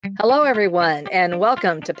Hello, everyone, and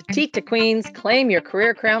welcome to Petite to Queen's Claim Your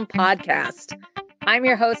Career Crown podcast. I'm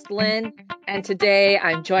your host, Lynn, and today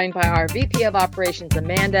I'm joined by our VP of Operations,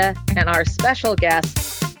 Amanda, and our special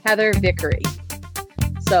guest, Heather Vickery.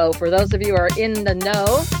 So for those of you who are in the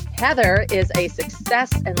know, Heather is a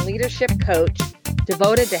success and leadership coach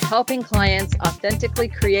devoted to helping clients authentically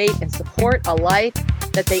create and support a life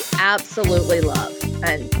that they absolutely love.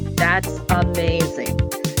 And that's amazing.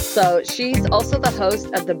 So she's also the host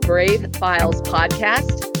of the Brave Files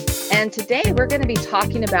podcast. And today we're going to be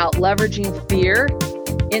talking about leveraging fear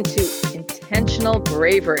into intentional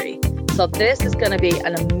bravery. So this is going to be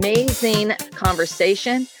an amazing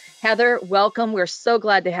conversation. Heather, welcome. We're so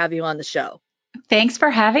glad to have you on the show. Thanks for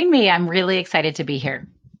having me. I'm really excited to be here.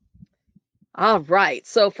 All right.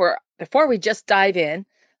 So before we just dive in,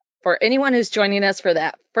 for anyone who's joining us for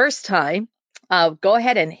that first time, go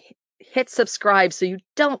ahead and hit subscribe so you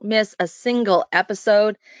don't miss a single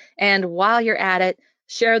episode. And while you're at it,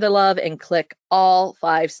 share the love and click all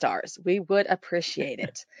 5 stars. We would appreciate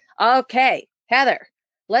it. Okay, Heather,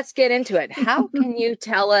 let's get into it. How can you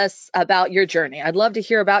tell us about your journey? I'd love to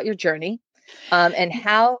hear about your journey. And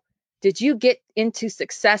how did you get into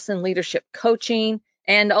success and leadership coaching?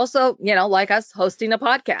 And also, like us, hosting a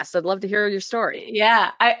podcast. I'd love to hear your story. Yeah,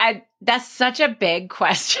 I that's such a big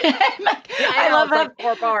question. I love like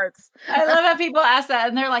 4 parts. I love how people ask that,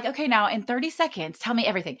 and they're like, "Okay, now in 30 seconds, tell me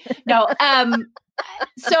everything." No,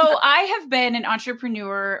 so I have been an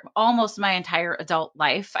entrepreneur almost my entire adult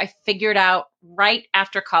life. I figured out right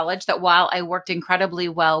after college that while I worked incredibly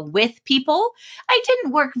well with people, I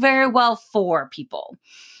didn't work very well for people.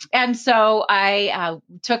 And so I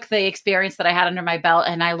took the experience that I had under my belt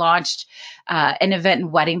and I launched an event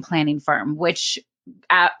and wedding planning firm, which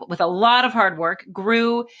with a lot of hard work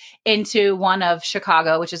grew into one of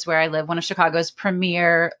Chicago, which is where I live, one of Chicago's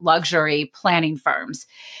premier luxury planning firms.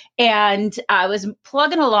 And I was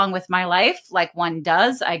plugging along with my life like one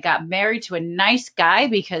does. I got married to a nice guy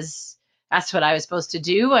because that's what I was supposed to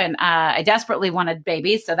do. And I desperately wanted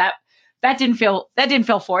babies. So that didn't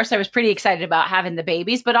feel forced. I was pretty excited about having the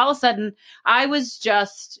babies, but all of a sudden I was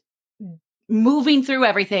just moving through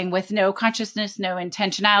everything with no consciousness, no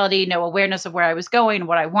intentionality, no awareness of where I was going,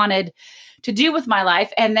 what I wanted to do with my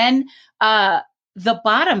life. And then the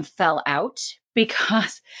bottom fell out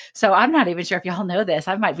because, so I'm not even sure if y'all know this,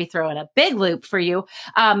 I might be throwing a big loop for you.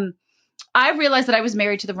 I realized that I was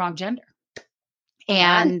married to the wrong gender.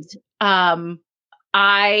 And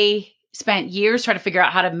I spent years trying to figure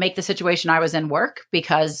out how to make the situation I was in work,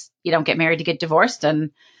 because you don't get married to get divorced.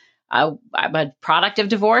 And I'm a product of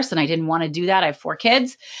divorce and I didn't want to do that. I have 4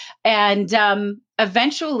 kids. And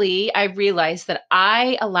eventually I realized that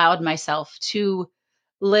I allowed myself to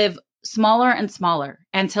live smaller and smaller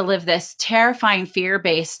and to live this terrifying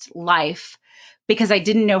fear-based life because I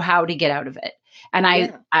didn't know how to get out of it. And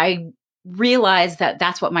I realized that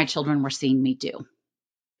that's what my children were seeing me do.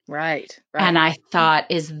 Right. And I thought,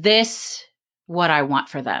 is this what I want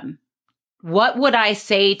for them? What would I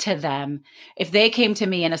say to them if they came to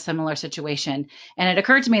me in a similar situation? And it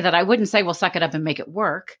occurred to me that I wouldn't say, well, suck it up and make it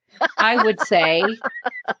work. I would say,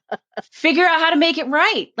 figure out how to make it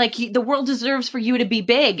right. Like the world deserves for you to be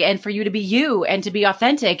big and for you to be you and to be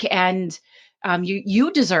authentic. And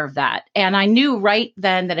you deserve that. And I knew right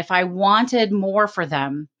then that if I wanted more for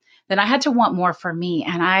them, then I had to want more for me.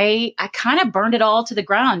 And I kind of burned it all to the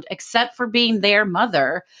ground, except for being their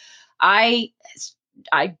mother. I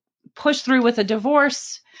pushed through with a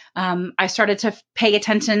divorce. I started to pay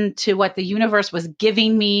attention to what the universe was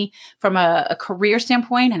giving me from a career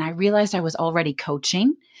standpoint. And I realized I was already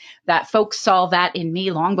coaching, that folks saw that in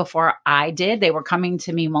me long before I did. They were coming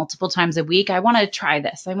to me multiple times a week. I want to try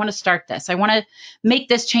this. I want to start this. I want to make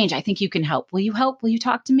this change. I think you can help. Will you help? Will you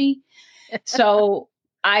talk to me? So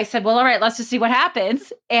I said, well, all right, let's just see what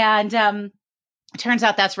happens. And it turns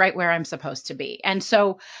out that's right where I'm supposed to be. And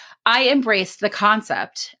so I embraced the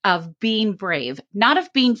concept of being brave, not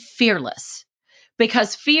of being fearless,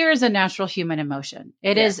 because fear is a natural human emotion.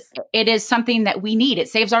 It is something that we need. It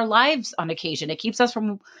saves our lives on occasion. It keeps us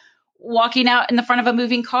from walking out in the front of a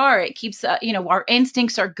moving car. It keeps, our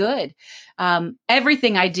instincts are good.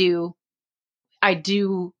 Everything I do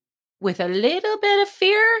with a little bit of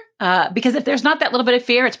fear, because if there's not that little bit of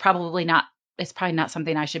fear, it's probably not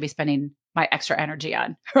something I should be spending my extra energy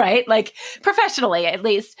on, right? Like professionally, at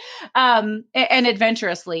least, and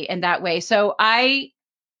adventurously in that way. So I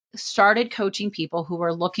started coaching people who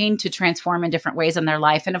were looking to transform in different ways in their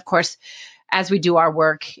life. And of course, as we do our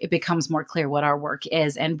work, it becomes more clear what our work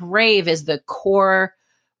is. And Brave is the core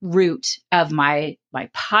root of my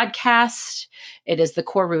podcast. It is the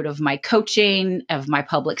core root of my coaching, of my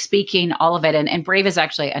public speaking, all of it. And Brave is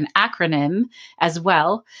actually an acronym as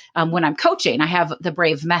well. When I'm coaching, I have the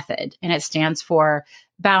Brave method, and it stands for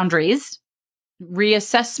boundaries,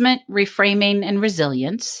 reassessment, reframing, and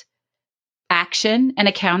resilience, action and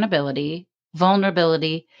accountability,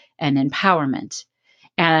 vulnerability, and empowerment.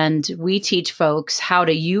 And we teach folks how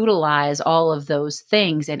to utilize all of those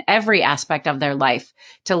things in every aspect of their life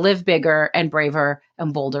to live bigger and braver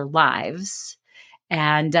and bolder lives.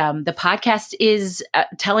 And the podcast is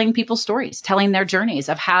telling people stories, telling their journeys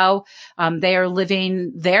of how they are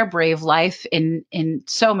living their brave life in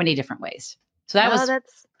so many different ways. So that was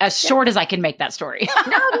as short as I can make that story.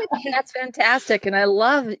 No, that's fantastic. And I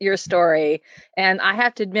love your story. And I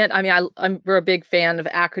have to admit, I mean, we're a big fan of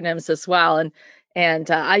acronyms as well.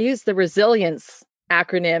 And I use the resilience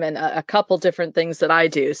acronym and a couple different things that I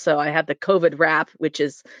do. So I have the COVID wrap, which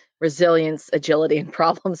is resilience, agility, and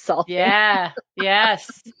problem solving. Yeah.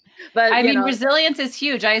 Yes. But I mean, resilience is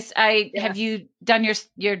huge. Have you done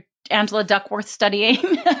your Angela Duckworth studying?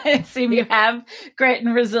 I assume you have. Grit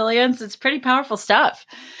and resilience. It's pretty powerful stuff.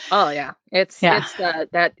 Oh yeah. It's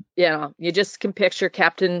that, you just can picture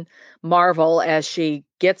Captain Marvel as she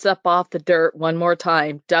gets up off the dirt one more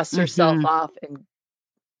time, dusts herself off, and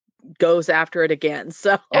goes after it again.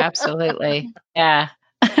 So absolutely. Yeah.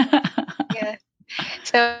 Yeah.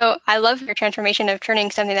 So I love your transformation of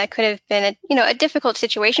turning something that could have been a difficult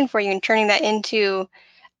situation for you and turning that into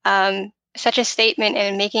such a statement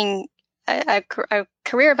and making a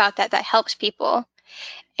career about that helps people.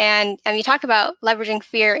 And you talk about leveraging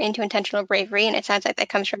fear into intentional bravery, and it sounds like that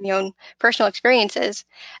comes from your own personal experiences.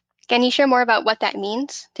 Can you share more about what that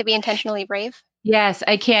means to be intentionally brave? Yes,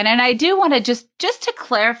 I can. And I do want to just to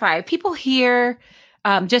clarify, people hear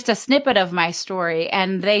just a snippet of my story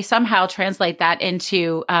and they somehow translate that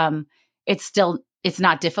into it's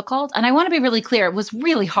not difficult. And I want to be really clear. It was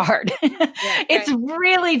really hard. It's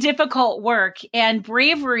really difficult work. And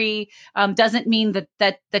bravery doesn't mean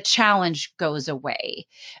that the challenge goes away.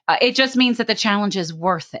 It just means that the challenge is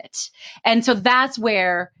worth it. And so that's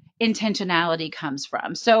where intentionality comes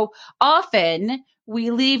from. So often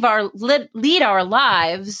we lead our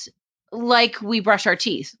lives like we brush our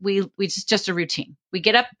teeth. We just a routine. We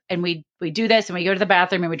get up and we do this, and we go to the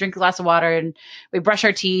bathroom and we drink a glass of water and we brush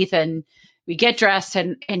our teeth and we get dressed,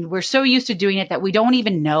 and we're so used to doing it that we don't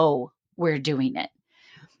even know we're doing it.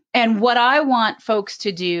 And what I want folks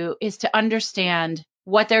to do is to understand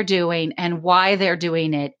what they're doing and why they're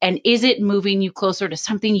doing it. And is it moving you closer to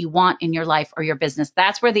something you want in your life or your business?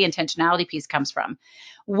 That's where the intentionality piece comes from.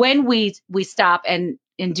 When we stop and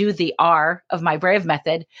do the R of my Brave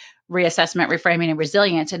method, reassessment, reframing, and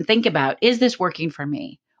resilience, and think about, is this working for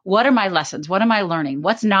me? What are my lessons? What am I learning?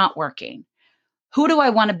 What's not working? Who do I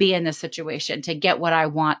want to be in this situation to get what I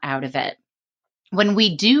want out of it? When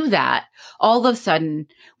we do that, all of a sudden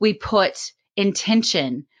we put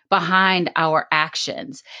intention behind our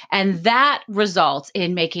actions. And that results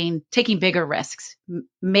in taking bigger risks,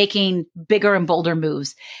 making bigger and bolder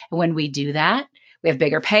moves. And when we do that, we have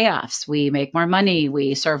bigger payoffs. We make more money.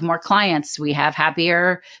 We serve more clients. We have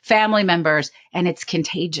happier family members, and it's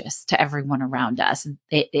contagious to everyone around us.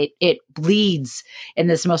 It bleeds in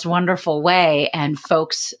this most wonderful way. And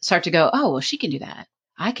folks start to go, oh, well, she can do that.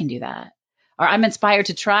 I can do that. Or I'm inspired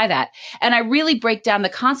to try that. And I really break down the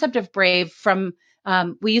concept of brave from,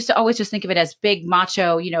 we used to always just think of it as big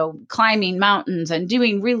macho, climbing mountains and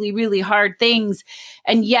doing really, really hard things.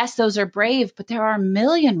 And yes, those are brave, but there are a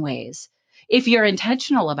million ways, if you're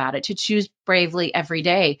intentional about it, to choose bravely every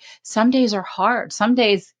day. Some days are hard. Some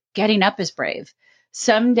days getting up is brave.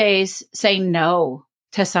 Some days saying no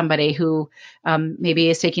to somebody who maybe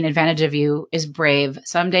is taking advantage of you is brave.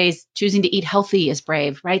 Some days choosing to eat healthy is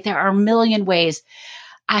brave, right? There are a million ways.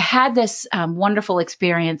 I had this wonderful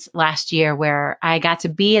experience last year where I got to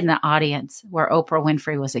be in the audience where Oprah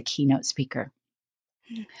Winfrey was a keynote speaker.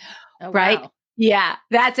 Oh, right? Wow. Yeah,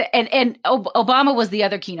 that's it. And Obama was the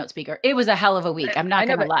other keynote speaker. It was a hell of a week. I'm not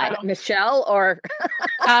going to lie. Michelle or?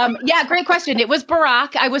 Yeah, great question. It was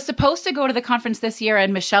Barack. I was supposed to go to the conference this year,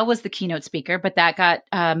 and Michelle was the keynote speaker, but that got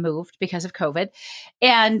moved because of COVID.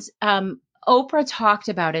 And Oprah talked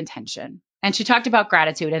about intention, and she talked about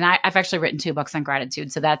gratitude. And I've actually written 2 books on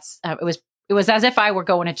gratitude, so that's it was as if I were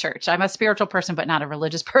going to church. I'm a spiritual person, but not a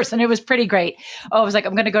religious person. It was pretty great. I was like,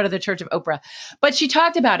 I'm going to go to the Church of Oprah. But she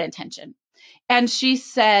talked about intention. And she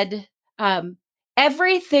said,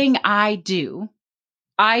 everything I do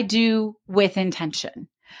with intention.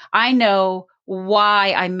 I know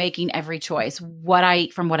why I'm making every choice, from what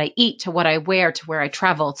I eat to what I wear to where I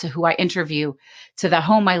travel to who I interview to the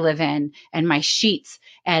home I live in and my sheets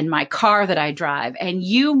and my car that I drive. And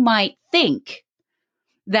you might think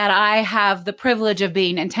that I have the privilege of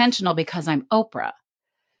being intentional because I'm Oprah,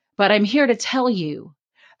 but I'm here to tell you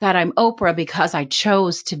that I'm Oprah because I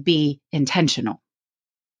chose to be intentional.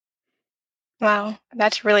 Wow,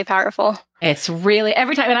 that's really powerful. It's really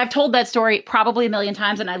every time. And I've told that story probably a million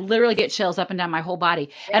times, and I literally get chills up and down my whole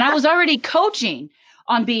body. Yeah. And I was already coaching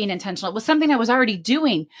on being intentional. It was something I was already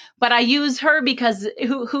doing, but I use her because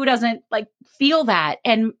who doesn't like feel that?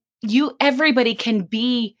 And everybody can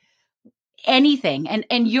be anything.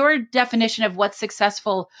 And your definition of what's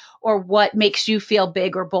successful or what makes you feel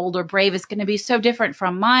big or bold or brave is going to be so different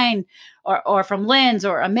from mine or from Lynn's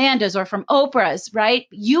or Amanda's or from Oprah's, right?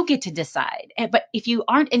 You get to decide. But if you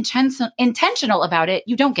aren't intentional about it,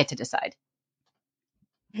 you don't get to decide.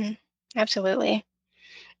 Mm-hmm. Absolutely.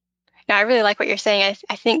 Now, I really like what you're saying.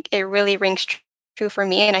 I think it really rings true for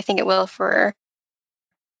me, and I think it will for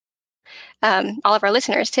all of our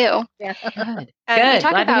listeners too. Yeah. Good. You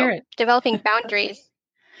talk Glad to hear about it. developing boundaries.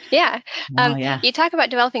 Yeah. Oh, yeah. You talk about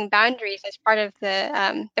developing boundaries as part of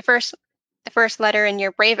the first letter in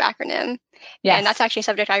your BRAVE acronym. Yes. And that's actually a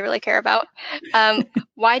subject I really care about.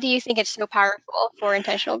 Why do you think it's so powerful for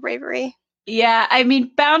intentional bravery? Yeah, I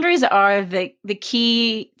mean, boundaries are the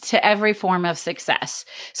key to every form of success.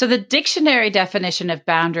 So the dictionary definition of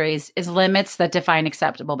boundaries is limits that define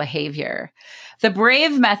acceptable behavior. The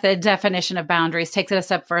Brave method definition of boundaries takes it a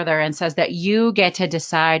step further and says that you get to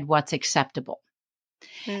decide what's acceptable.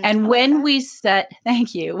 And when we set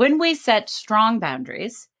strong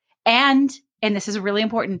boundaries and this is really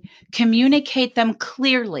important, communicate them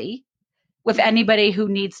clearly with anybody who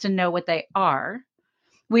needs to know what they are,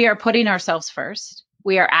 we are putting ourselves first.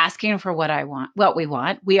 We are asking for what we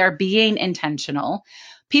want. We are being intentional.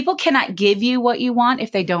 People cannot give you what you want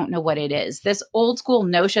if they don't know what it is. This old school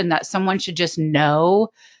notion that someone should just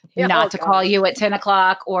know not to call you at 10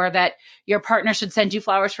 o'clock or that your partner should send you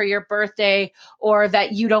flowers for your birthday or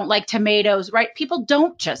that you don't like tomatoes, right? People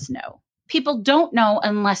don't just know. People don't know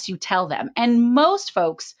unless you tell them. And most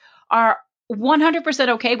folks are 100%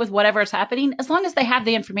 okay with whatever is happening as long as they have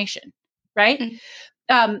the information, right? Mm-hmm.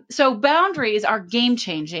 So boundaries are game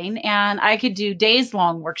changing, and I could do days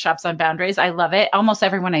long workshops on boundaries. I love it. Almost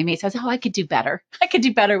everyone I meet says, "Oh, I could do better. I could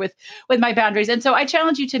do better with my boundaries." And so I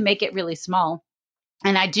challenge you to make it really small.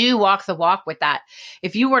 And I do walk the walk with that.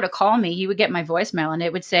 If you were to call me, you would get my voicemail and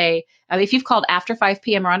it would say, if you've called after 5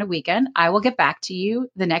 p.m. or on a weekend, I will get back to you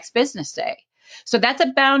the next business day. So that's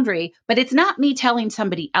a boundary, but it's not me telling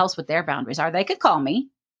somebody else what their boundaries are. They could call me.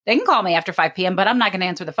 They can call me after 5 p.m., but I'm not going to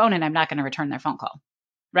answer the phone and I'm not going to return their phone call.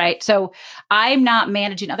 Right. So I'm not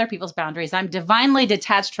managing other people's boundaries. I'm divinely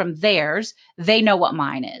detached from theirs. They know what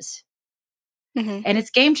mine is. Mm-hmm. And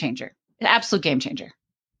it's game changer, an absolute game changer.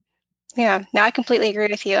 Yeah, no, I completely agree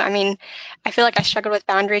with you. I mean, I feel like I struggled with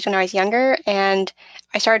boundaries when I was younger, and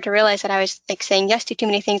I started to realize that I was like saying yes to too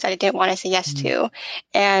many things that I didn't want to say yes to,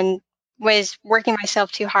 and was working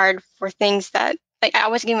myself too hard for things that like I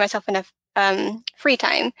wasn't giving myself enough free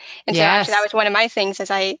time. And so actually that was one of my things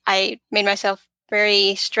is I made myself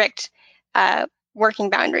very strict working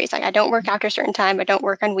boundaries. Like I don't work after a certain time. I don't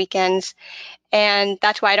work on weekends. And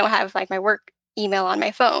that's why I don't have like my work email on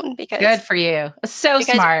my phone because good for you. So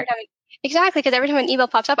smart. Exactly, because every time an email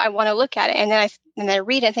pops up, I want to look at it, and then I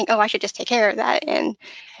read it and think, oh, I should just take care of that, and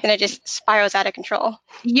then it just spirals out of control.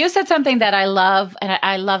 You said something that I love, and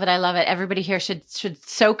I love it. I love it. Everybody here should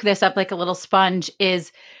soak this up like a little sponge.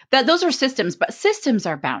 Is that those are systems, but systems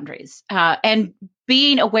are boundaries, and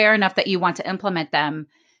being aware enough that you want to implement them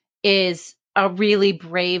is a really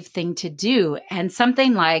brave thing to do. And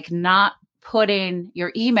something like not putting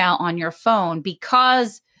your email on your phone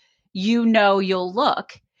because you know you'll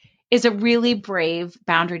look is a really brave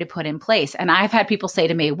boundary to put in place. And I've had people say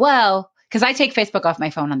to me, well, because I take Facebook off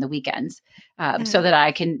my phone on the weekends so that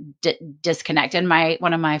I can disconnect. And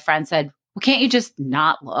one of my friends said, well, can't you just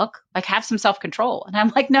not look? Like have some self-control. And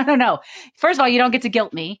I'm like, no. First of all, you don't get to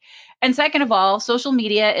guilt me. And second of all, social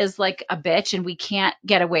media is like a bitch and we can't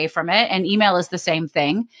get away from it. And email is the same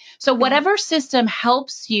thing. So whatever system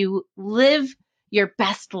helps you live your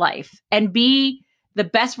best life and be the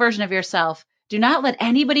best version of yourself, do not let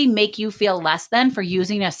anybody make you feel less than for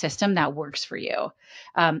using a system that works for you.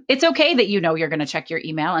 It's okay that you know you're going to check your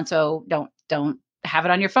email. And so don't have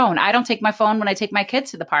it on your phone. I don't take my phone when I take my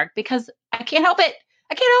kids to the park because I can't help it.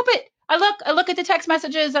 I look at the text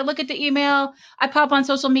messages. I look at the email. I pop on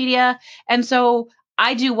social media. And so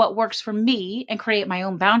I do what works for me and create my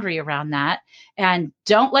own boundary around that. And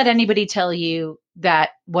don't let anybody tell you that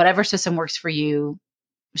whatever system works for you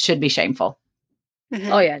should be shameful.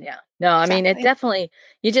 Oh yeah, yeah. No, I mean, it Exactly. definitely,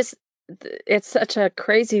 it's such a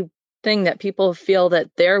crazy thing that people feel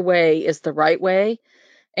that their way is the right way.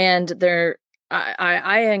 And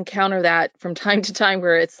I encounter that from time to time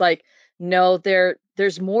where it's like, no,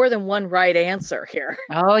 there's more than one right answer here.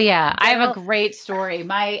 Oh yeah, I You have a know? great story.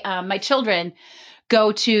 My children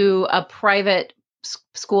go to a private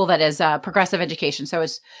school that is progressive education, so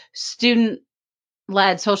it's student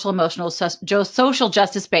led social emotional social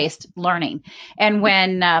justice based learning. And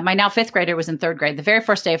when my now fifth grader was in third grade, the very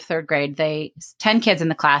first day of third grade, 10 kids in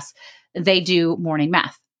the class, they do morning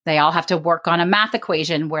math. They all have to work on a math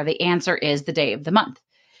equation where the answer is the day of the month.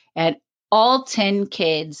 And all 10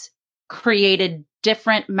 kids created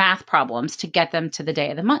different math problems to get them to the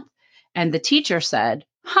day of the month. And the teacher said,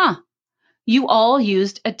 you all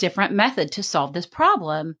used a different method to solve this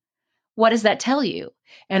problem. What does that tell you?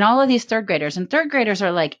 And all of these third graders, and third graders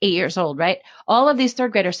are like 8 years old, right? All of these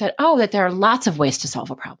third graders said, oh, that there are lots of ways to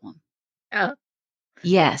solve a problem. Yeah.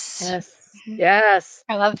 Yes. Yes. Yes.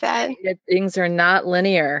 I love that. Things are not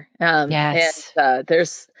linear. Yes.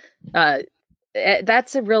 And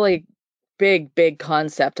that's a really big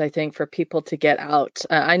concept, I think, for people to get out.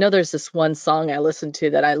 I know there's this one song I listen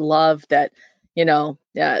to that I love that,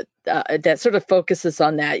 that sort of focuses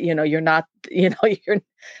on that. You're not,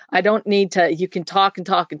 I don't need to, you can talk and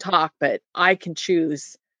talk and talk, but I can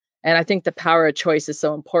choose. And I think the power of choice is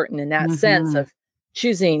so important in that sense Mm-hmm. of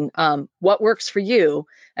choosing what works for you.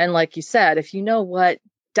 And like you said, if you know what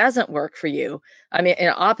doesn't work for you, I mean, in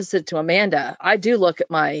opposite to Amanda, I do look at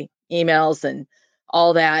my emails and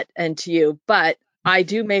all that and to you, but I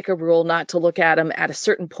do make a rule not to look at them at a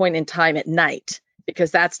certain point in time at night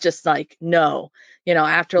because that's just like, no,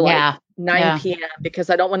 after like Yeah. 9 p.m. because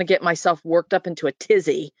I don't want to get myself worked up into a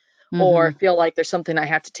tizzy or Mm-hmm. feel like there's something I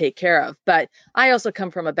have to take care of. But I also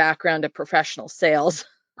come from a background of professional sales.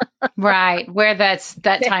 Right. Where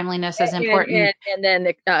that timeliness is important. And then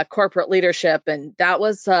the corporate leadership, and that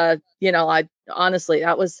was I honestly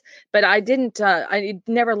that was, but I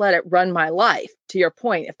never let it run my life. To your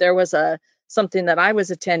point, if there was something that I was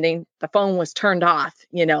attending, the phone was turned off,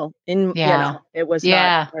 Yeah. it was not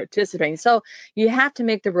Yeah. participating. So you have to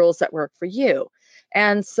make the rules that work for you.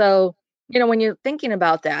 And so when you're thinking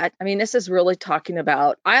about that, I mean, this is really talking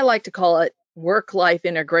about, I like to call it work-life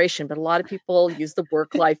integration, but a lot of people use the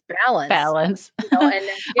work-life balance, Balance. and then,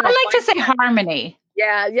 I like to say finding that, harmony.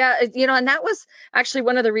 yeah, and that was actually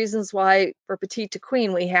one of the reasons why for Petite to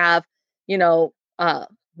Queen we have,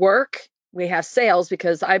 work, we have sales,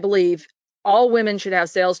 because I believe all women should have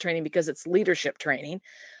sales training because it's leadership training.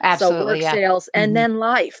 So work, Absolutely. Yeah. sales, and Mm-hmm. then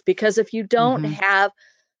life, because if you don't Mm-hmm. have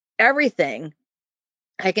everything,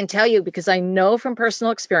 I can tell you, because I know from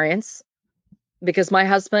personal experience, because my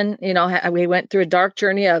husband, we went through a dark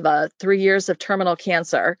journey of 3 years of terminal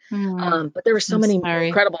cancer. But there were so I'm many sorry.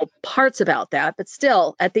 incredible parts about that. But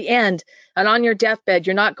still, at the end, and on your deathbed,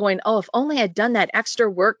 you're not going, oh, if only I'd done that extra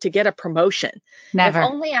work to get a promotion. If Never.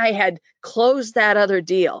 only I had closed that other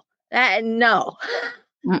deal. No.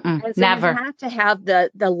 Mm-mm. And so you Never. have to have the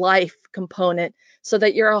life component so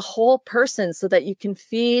that you're a whole person, so that you can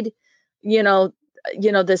feed, you know,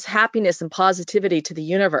 this happiness and positivity to the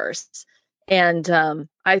universe. And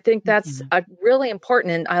I think that's Yeah. really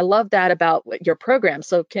important. And I love that about your program.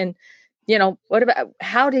 So what about,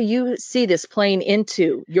 how do you see this playing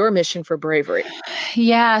into your mission for Bravery?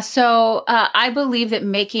 Yeah. So I believe that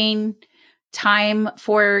making time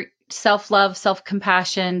for self love, self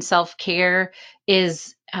compassion, self care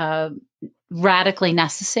is radically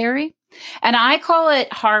necessary. And I call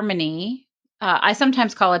it harmony. I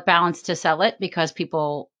sometimes call it balance to sell it because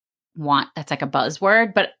people want that's like a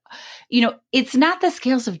buzzword, but it's not the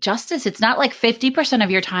scales of justice. It's not like 50%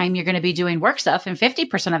 of your time you're going to be doing work stuff and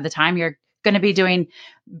 50% of the time you're going to be doing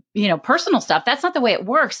personal stuff. That's not the way it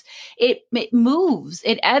works. It moves,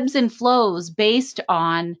 it ebbs and flows based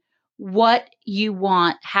on what you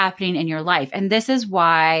want happening in your life. And this is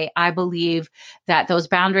why I believe that those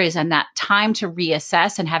boundaries and that time to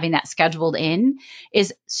reassess and having that scheduled in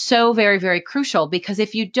is so very, very crucial. Because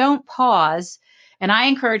if you don't pause, and I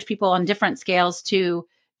encourage people on different scales to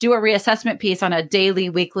do a reassessment piece on a daily,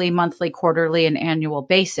 weekly, monthly, quarterly, and annual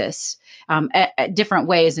basis, at different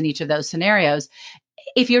ways in each of those scenarios.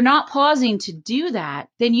 If you're not pausing to do that,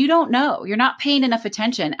 then you don't know. You're not paying enough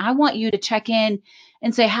attention. I want you to check in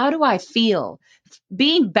and say, how do I feel?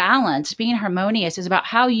 Being balanced, being harmonious is about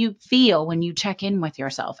how you feel when you check in with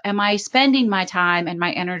yourself. Am I spending my time and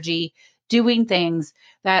my energy doing things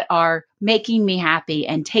that are making me happy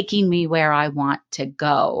and taking me where I want to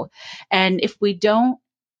go? And if we don't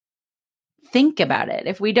think about it,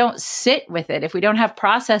 if we don't sit with it, if we don't have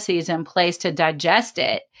processes in place to digest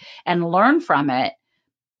it and learn from it,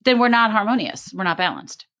 then we're not harmonious. We're not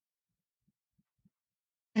balanced.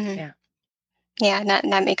 Yeah. Yeah,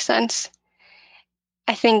 that makes sense.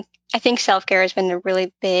 I think self-care has been a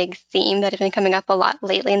really big theme that has been coming up a lot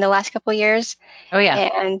lately in the last couple of years. Oh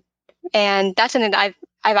yeah. And that's something that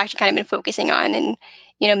I've actually kind of been focusing on, and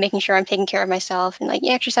making sure I'm taking care of myself and like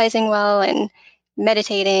exercising well and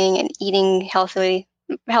meditating and eating as healthy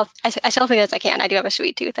as I can. I do have a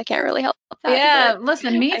sweet tooth. I can't really help that. Yeah,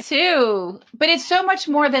 listen, me too. But it's so much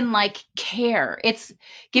more than like care. It's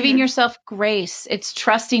giving yourself grace. It's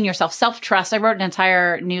trusting yourself, self-trust. I wrote an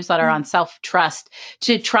entire newsletter on self-trust,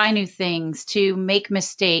 to try new things, to make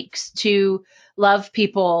mistakes, to love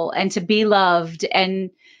people and to be loved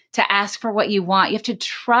and to ask for what you want. You have to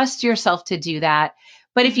trust yourself to do that.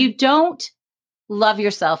 But if you don't love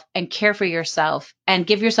yourself and care for yourself and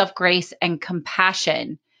give yourself grace and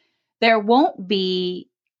compassion, there won't be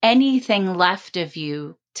anything left of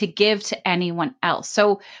you to give to anyone else.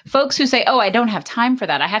 So folks who say, oh, I don't have time for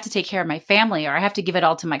that, I have to take care of my family, or I have to give it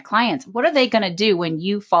all to my clients, what are they going to do when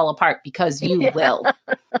you fall apart? Because you will.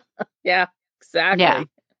 Yeah, exactly.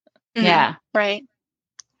 Yeah. Right.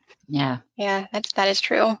 Yeah. Yeah, that is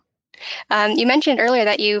true. You mentioned earlier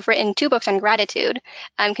that you've written 2 books on gratitude.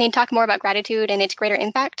 Can you talk more about gratitude and its greater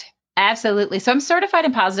impact? Absolutely. So I'm certified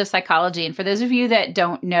in positive psychology. And for those of you that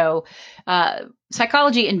don't know,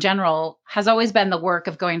 psychology in general has always been the work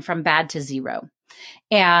of going from bad to zero.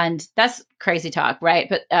 And that's crazy talk, right?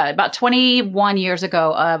 But about 21 years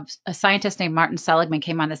ago, a scientist named Martin Seligman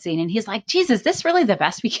came on the scene, and he's like, Jesus, is this really the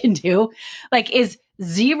best we can do? Like, is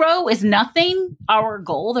nothing our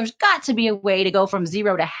goal? There's got to be a way to go from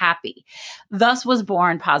zero to happy. Thus was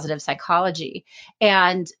born positive psychology.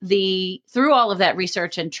 And through all of that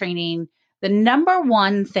research and training, the number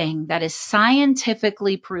one thing that is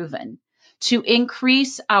scientifically proven to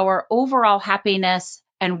increase our overall happiness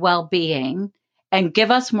and well-being and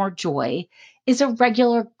give us more joy is a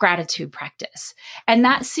regular gratitude practice. And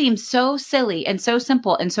that seems so silly and so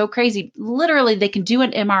simple and so crazy. Literally, they can do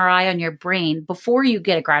an MRI on your brain before you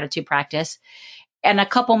get a gratitude practice. And a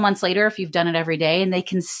couple months later, if you've done it every day, and they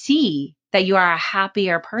can see that you are a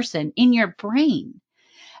happier person in your brain.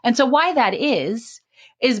 And so why that is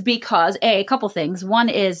because a couple things. One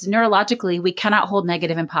is neurologically, we cannot hold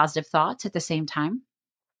negative and positive thoughts at the same time.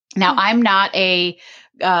 Now, I'm not a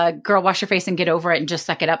girl, wash your face and get over it and just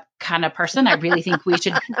suck it up kind of person. I really think we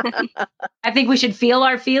should, feel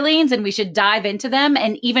our feelings and we should dive into them.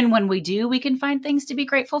 And even when we do, we can find things to be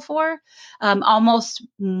grateful for. Almost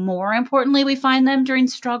more importantly, we find them during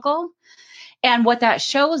struggle. And what that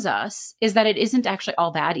shows us is that it isn't actually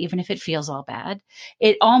all bad, even if it feels all bad.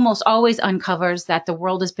 It almost always uncovers that the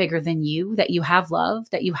world is bigger than you, that you have love,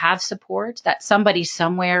 that you have support, that somebody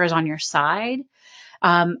somewhere is on your side.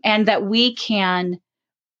 And that we can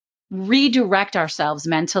redirect ourselves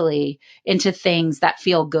mentally into things that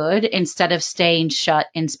feel good instead of staying shut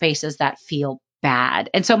in spaces that feel bad.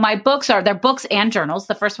 And so my books they're books and journals.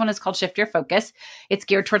 The first one is called Shift Your Focus. It's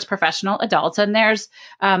geared towards professional adults. And there's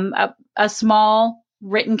a small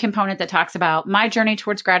written component that talks about my journey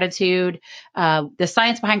towards gratitude, the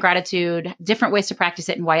science behind gratitude, different ways to practice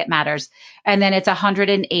it and why it matters. And then it's a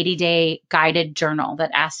 180-day guided journal that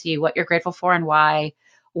asks you what you're grateful for and why,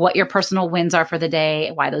 what your personal wins are for the day,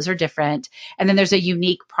 why those are different. And then there's a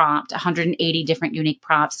unique prompt, 180 different unique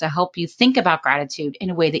prompts to help you think about gratitude in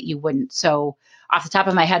a way that you wouldn't. So off the top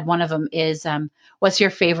of my head, one of them is, what's your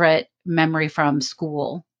favorite memory from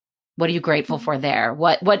school? What are you grateful for there?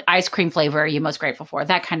 What ice cream flavor are you most grateful for?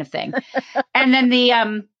 That kind of thing. And then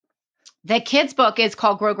the kids book is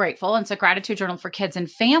called Grow Grateful, and it's a gratitude journal for kids and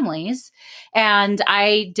families. And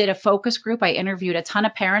I did a focus group. I interviewed a ton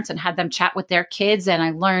of parents and had them chat with their kids. And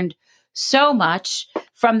I learned so much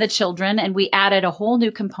from the children. And we added a whole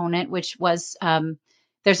new component, which was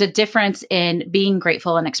there's a difference in being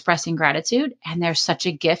grateful and expressing gratitude. And there's such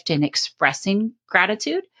a gift in expressing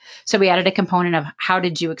gratitude. So we added a component of how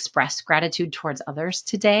did you express gratitude towards others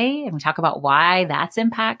today? And we talk about why that's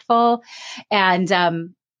impactful.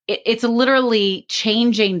 And it's literally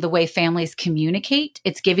changing the way families communicate.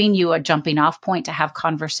 It's giving you a jumping off point to have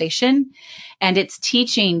conversation. And it's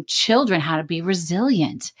teaching children how to be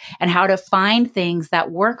resilient and how to find things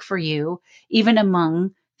that work for you, even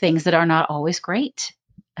among things that are not always great.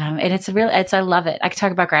 And I love it. I could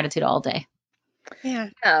talk about gratitude all day. Yeah.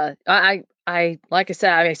 I like I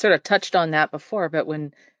said, I sort of touched on that before, but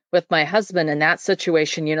with my husband in that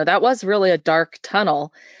situation, that was really a dark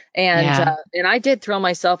tunnel. And I did throw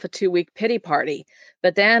myself a 2-week pity party,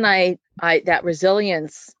 but then I that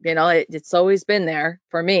resilience, it's always been there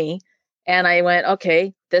for me. And I went,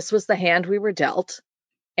 okay, this was the hand we were dealt.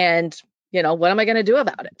 And, what am I going to do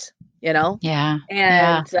about it? Yeah. Yeah.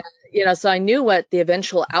 And, so I knew what the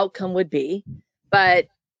eventual outcome would be, but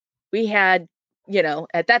we had,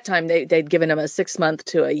 at that time they'd given him a 6-month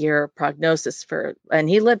to a year prognosis and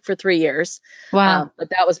he lived for 3 years. Wow.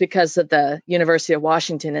 But that was because of the University of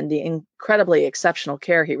Washington and the incredibly exceptional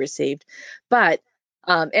care he received. But,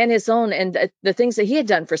 and his own, and the things that he had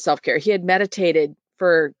done for self-care, he had meditated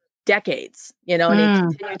for decades, and he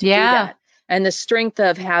continued to do Yeah. that. And the strength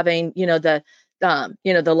of having, the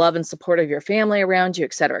love and support of your family around you,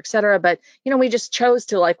 et cetera, et cetera. But, we just chose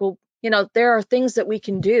to well, there are things that we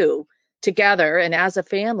can do together and as a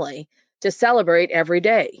family to celebrate every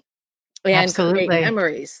day and create Absolutely.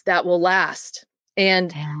 memories that will last.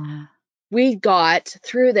 And Yeah. we got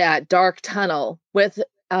through that dark tunnel with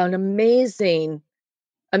an amazing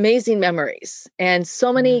memories and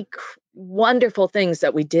so many wonderful things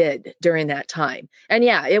that we did during that time. And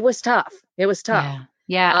yeah, it was tough. It was tough. Yeah.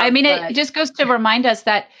 Yeah. I mean, it But just goes to remind us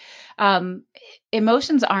that um,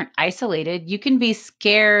 emotions aren't isolated. You can be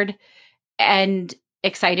scared and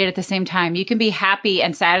excited at the same time. You can be happy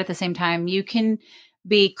and sad at the same time. You can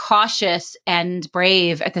be cautious and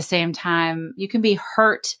brave at the same time. You can be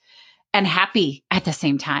hurt and happy at the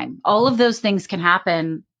same time. All of those things can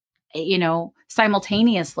happen,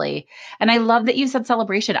 simultaneously. And I love that you said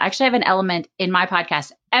celebration. I actually have an element in my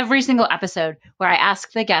podcast every single episode where I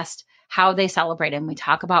ask the guest how they celebrate, and we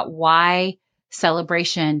talk about why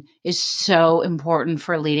celebration is so important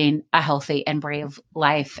for leading a healthy and brave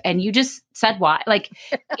life. And you just said why. Like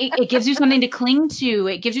it gives you something to cling to.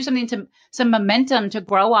 It gives you some momentum to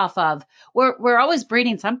grow off of. We're always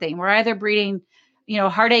breeding something. We're either breeding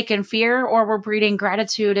heartache and fear, or we're breeding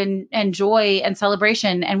gratitude and joy and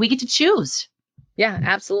celebration, and we get to choose. yeah,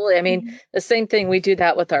 absolutely. I mean, the same thing, we do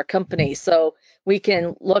that with our company. So we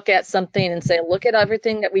can look at something and say, look at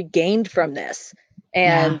everything that we gained from this.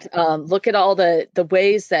 Yeah. And look at all the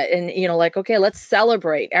ways that, and, okay, let's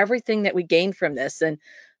celebrate everything that we gained from this. And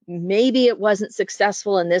maybe it wasn't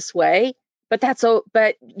successful in this way, but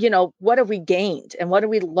what have we gained and what do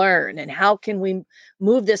we learn and how can we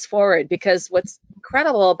move this forward? Because what's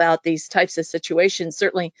incredible about these types of situations,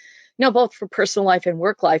 certainly, both for personal life and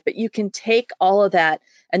work life, but you can take all of that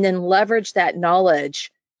and then leverage that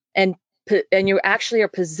knowledge and you actually are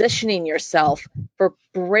positioning yourself for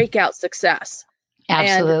breakout success. And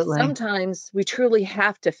Absolutely. sometimes we truly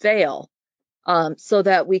have to fail so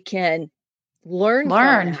that we can learn from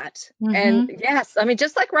Learn. that. And Mm-hmm. yes, I mean,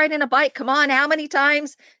 just like riding a bike, come on, how many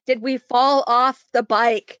times did we fall off the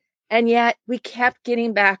bike? And yet we kept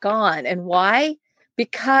getting back on. And why?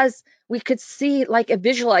 Because we could see,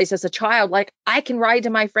 visualize as a child, I can ride to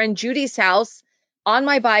my friend Judy's house on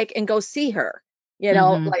my bike and go see her,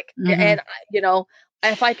 Mm-hmm. Mm-hmm. and,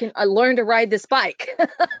 if I can learn to ride this bike.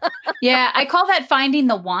 Yeah, I call that finding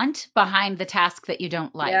the want behind the task that you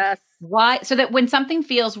don't like. Yes. Why? So that when something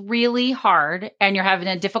feels really hard and you're having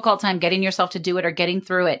a difficult time getting yourself to do it or getting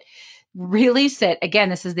through it, really sit. Again,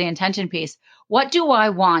 this is the intention piece. What do I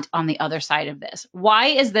want on the other side of this? Why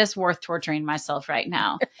is this worth torturing myself right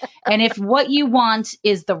now? And if what you want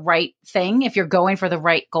is the right thing, if you're going for the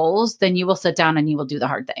right goals, then you will sit down and you will do the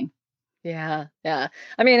hard thing. Yeah, yeah.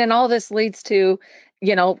 I mean, and all this leads to,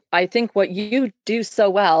 I think what you do so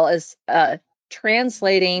well is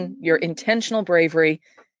translating your intentional bravery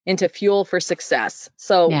into fuel for success.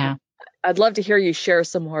 So Yeah. I'd love to hear you share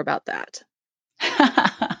some more about that.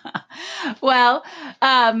 Well,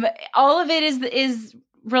 all of it is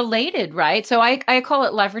related, right? So I call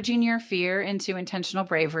it leveraging your fear into intentional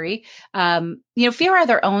bravery. Fear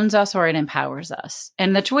either owns us or it empowers us,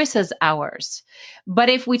 and the choice is ours. But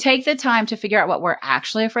if we take the time to figure out what we're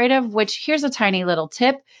actually afraid of, which here's a tiny little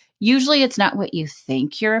tip, usually it's not what you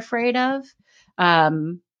think you're afraid of.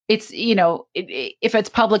 It's, if it's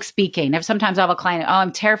public speaking, if sometimes I have a client, oh,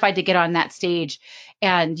 I'm terrified to get on that stage.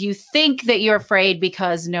 And you think that you're afraid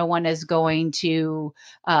because no one is going to,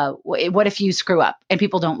 what if you screw up and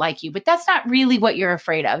people don't like you? But that's not really what you're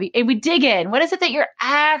afraid of. And we dig in. What is it that you're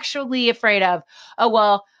actually afraid of? Oh,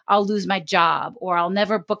 well, I'll lose my job, or I'll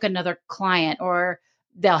never book another client, or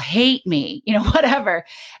they'll hate me, whatever.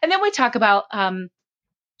 And then we talk about,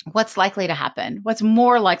 what's likely to happen, what's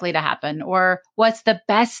more likely to happen, or what's the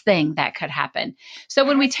best thing that could happen. So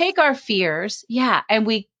when we take our fears, and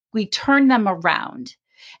we turn them around,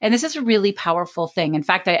 and this is a really powerful thing. In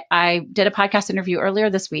fact, I did a podcast interview earlier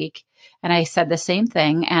this week, and I said the same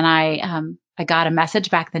thing, and I got a message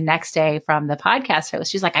back the next day from the podcast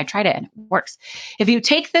host. She's like, I tried it and it works. If you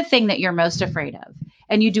take the thing that you're most afraid of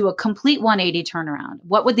and you do a complete 180 turnaround,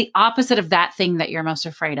 what would the opposite of that thing that you're most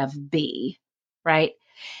afraid of be? Right?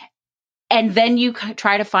 And then you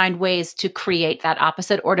try to find ways to create that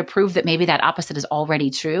opposite or to prove that maybe that opposite is already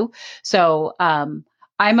true. So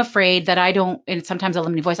I'm afraid that I don't, and sometimes a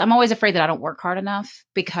limiting voice, I'm always afraid that I don't work hard enough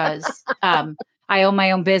because I own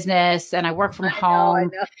my own business and I work from home. I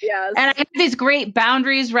know. Yes. And I have these great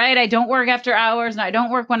boundaries, right? I don't work after hours and I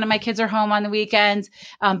don't work when my kids are home on the weekends.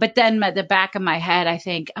 But then at the back of my head, I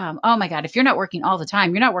think, oh my God, if you're not working all the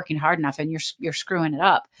time, you're not working hard enough and you're screwing it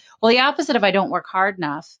up. Well, the opposite of I don't work hard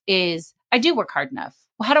enough is I do work hard enough.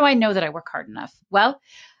 Well, how do I know that I work hard enough? Well,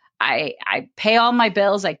 I pay all my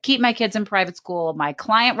bills. I keep my kids in private school. My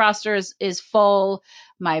client roster is full.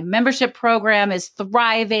 My membership program is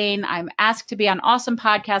thriving. I'm asked to be on awesome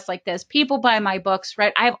podcasts like this. People buy my books,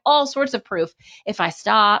 right? I have all sorts of proof. If I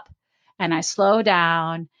stop and I slow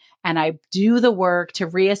down and I do the work to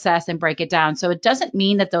reassess and break it down. So it doesn't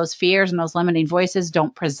mean that those fears and those limiting voices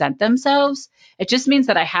don't present themselves. It just means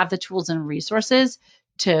that I have the tools and resources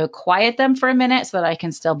to quiet them for a minute so that I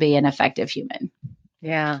can still be an effective human.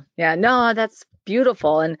 Yeah. Yeah. No, that's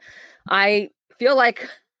beautiful. And I feel like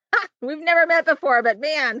we've never met before, but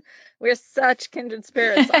man, we're such kindred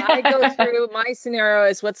spirits. I go through my scenario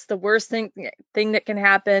is what's the worst thing that can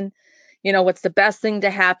happen, what's the best thing to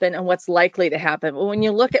happen and what's likely to happen. But when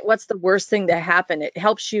you look at what's the worst thing to happen, it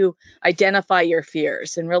helps you identify your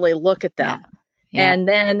fears and really look at them. Yeah. And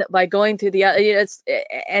then by going through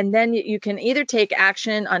and then you can either take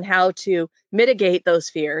action on how to mitigate those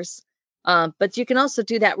fears. But you can also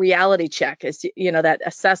do that reality check, as that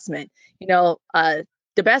assessment.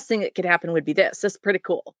 The best thing that could happen would be this. This is pretty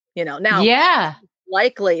cool. Now, Yeah.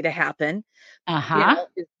 likely to happen,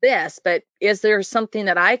 is this. But is there something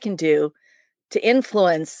that I can do to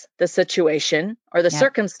influence the situation or the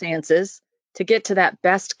circumstances to get to that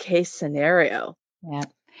best case scenario? Yeah.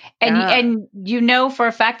 And for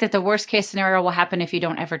a fact that the worst case scenario will happen if you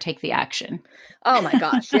don't ever take the action. Oh my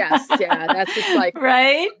gosh, yes. Yeah, that's just like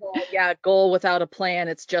right? Goal without a plan,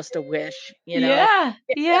 it's just a wish, Yeah.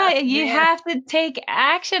 You have to take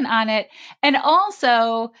action on it. And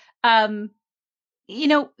also, best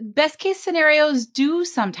case scenarios do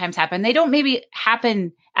sometimes happen. They don't maybe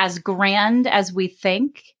happen as grand as we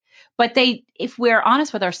think, but if we're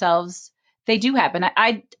honest with ourselves, they do happen.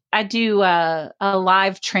 I do a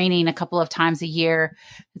live training a couple of times a year.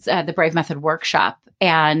 It's the Brave Method workshop.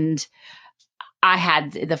 And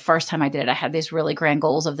the first time I did it, I had these really grand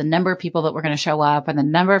goals of the number of people that were going to show up and the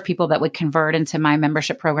number of people that would convert into my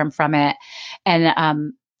membership program from it.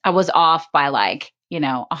 And I was off by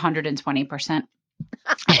 120%.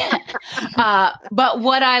 But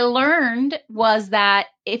what I learned was that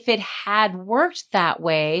if it had worked that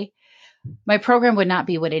way, my program would not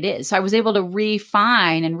be what it is. So I was able to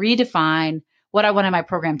refine and redefine what I wanted my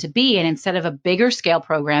program to be. And instead of a bigger scale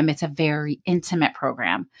program, it's a very intimate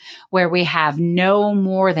program where we have no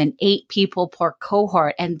more than 8 people per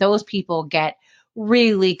cohort. And those people get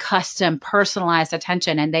really custom, personalized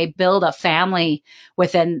attention, and they build a family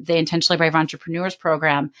within the Intentionally Brave Entrepreneurs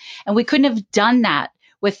program. And we couldn't have done that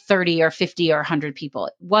with 30 or 50 or 100 people.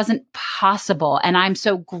 It wasn't possible. And I'm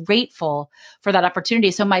so grateful for that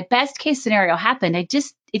opportunity. So my best case scenario happened. It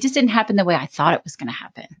just didn't happen the way I thought it was going to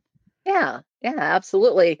happen. Yeah,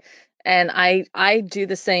 absolutely. And I do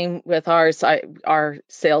the same with our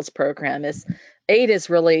sales program. 8 is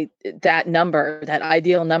really that number, that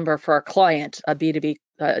ideal number for a client, a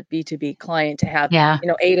B2B client, to have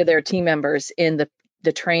 8 of their team members in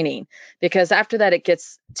the training, because after that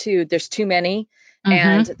there's too many. Mm-hmm.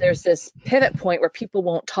 And there's this pivot point where people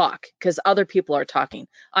won't talk because other people are talking.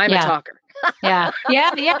 I'm a talker. Yeah,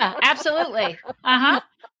 absolutely. Uh-huh.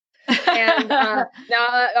 And now,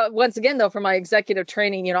 once again, though, for my executive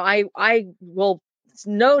training, I will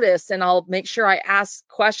notice and I'll make sure I ask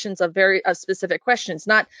questions of specific questions,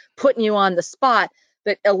 not putting you on the spot,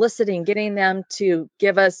 but eliciting, getting them to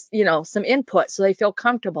give us, some input so they feel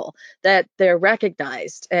comfortable, that they're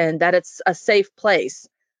recognized and that it's a safe place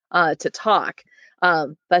to talk.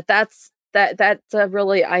 But that's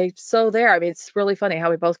really, there. I mean, it's really funny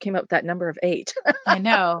how we both came up with that number of 8. I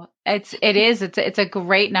know it's a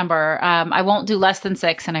great number. I won't do less than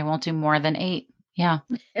 6 and I won't do more than 8. Yeah.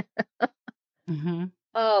 Mm-hmm.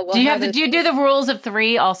 Oh, well, do you do the rules of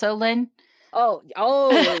 3 also, Lynn? Oh,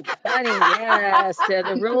 honey, yes.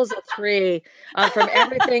 The rules of 3, from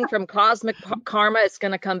everything from cosmic karma, it's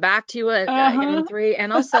going to come back to you in 3,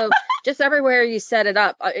 and also just everywhere you set it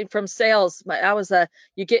up. From sales,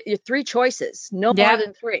 you get your 3 choices, no more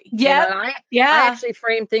than 3. Yeah, I actually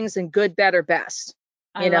frame things in good, better, best.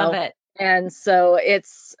 I love it. And so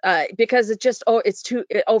it's because it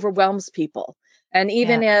overwhelms people. And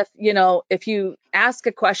even if, if you ask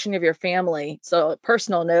a question of your family, so a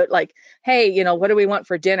personal note, like, hey, what do we want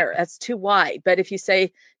for dinner? That's too wide. But if you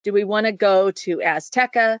say, do we want to go to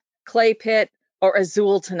Azteca, Clay Pit, or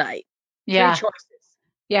Azul tonight? Yeah. 3 choices.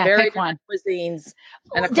 Yeah. Very Pick different one. cuisines.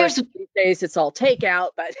 And of course, these days it's all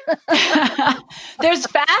takeout, but there's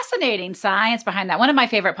fascinating science behind that. One of my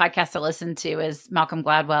favorite podcasts to listen to is Malcolm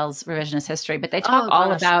Gladwell's Revisionist History, but they talk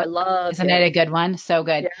all about, I loved isn't it a good one? So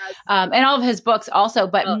good. Yes. And all of his books also,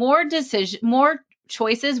 but more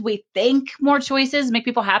choices. We think more choices make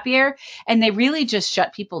people happier, and they really just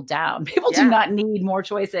shut people down. People do not need more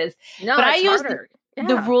choices. No, but it's I use harder.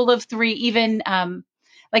 the rule of 3, even,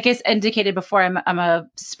 like I indicated before, I'm a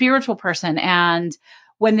spiritual person, and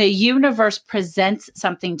when the universe presents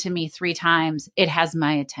something to me 3 times, it has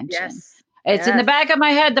my attention. Yes. It's in the back of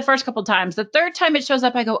my head the first couple times. The 3rd time it shows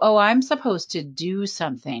up, I go, oh, I'm supposed to do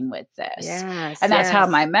something with this. Yes. And that's how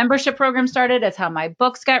my membership program started. That's how my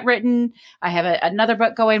books got written. I have another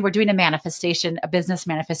book going. We're doing a business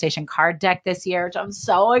manifestation card deck this year, which I'm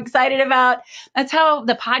so excited about. That's how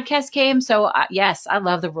the podcast came. So yes, I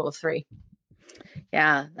love the rule of 3.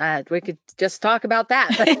 Yeah, we could just talk about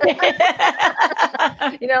that.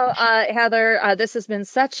 Heather, this has been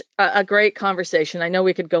such a great conversation. I know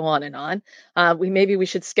we could go on and on. We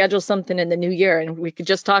should schedule something in the new year, and we could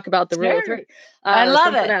just talk about the rule of 3. I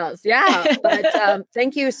love it. Else. Yeah, but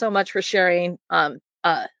thank you so much for sharing about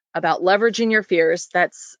leveraging your fears.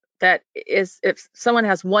 That is, if someone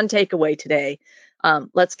has one takeaway today,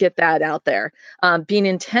 let's get that out there. Being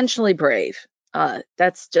intentionally brave.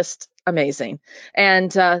 That's just amazing.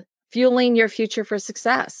 And fueling your future for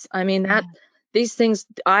success. I mean, these things,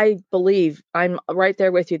 I believe, I'm right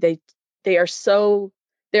there with you. They are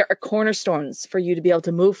cornerstones for you to be able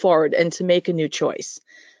to move forward and to make a new choice.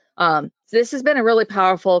 This has been a really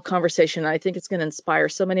powerful conversation. I think it's going to inspire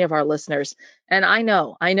so many of our listeners. And I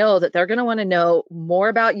know that they're going to want to know more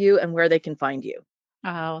about you and where they can find you.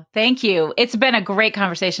 Oh, thank you. It's been a great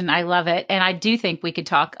conversation. I love it. And I do think we could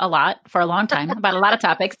talk a lot for a long time about a lot of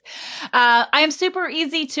topics. I am super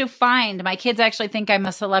easy to find. My kids actually think I'm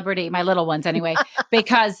a celebrity, my little ones anyway,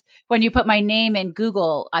 because when you put my name in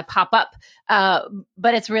Google, I pop up.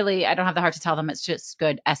 But it's really, I don't have the heart to tell them. It's just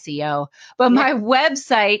good SEO. But my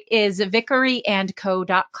website is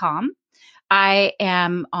vickeryandco.com. I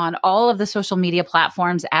am on all of the social media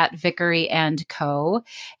platforms at Vickery and Co.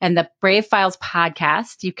 And the Brave Files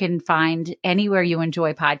podcast, you can find anywhere you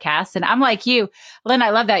enjoy podcasts. And I'm like you, Lynn, I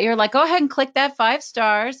love that. You're like, go ahead and click that 5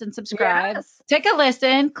 stars and subscribe. Yes. Take a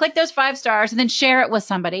listen, click those 5 stars, and then share it with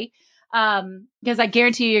somebody. Because I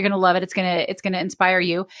guarantee you're going to love it. It's going to inspire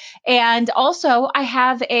you. And also I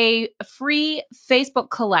have a free Facebook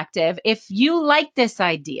collective. If you like this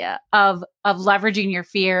idea of leveraging your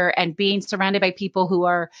fear and being surrounded by people who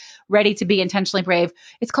are ready to be intentionally brave,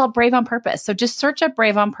 it's called Brave on Purpose. So just search up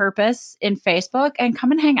Brave on Purpose in Facebook and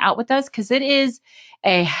come and hang out with us, because it is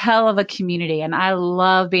a hell of a community. And I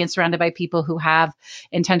love being surrounded by people who have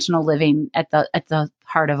intentional living at the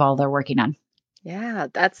heart of all they're working on. Yeah,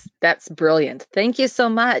 that's brilliant. Thank you so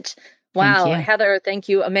much. Wow, thank you. Heather, thank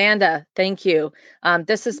you. Amanda, thank you.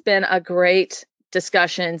 This has been a great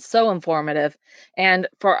discussion, so informative. And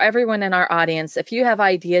for everyone in our audience, if you have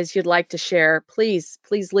ideas you'd like to share, please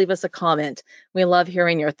leave us a comment. We love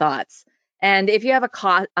hearing your thoughts. And if you have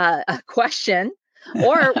a question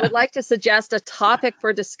or would like to suggest a topic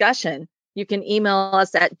for discussion, you can email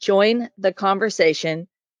us at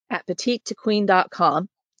jointheconversation@petitetoqueen.com.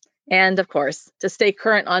 And of course, to stay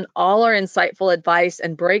current on all our insightful advice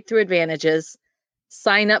and breakthrough advantages,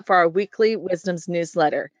 sign up for our weekly Wisdoms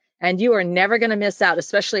newsletter. And you are never going to miss out,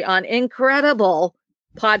 especially on incredible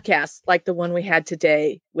podcasts like the one we had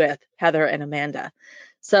today with Heather and Amanda.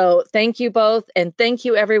 So thank you both. And thank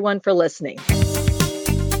you everyone for listening.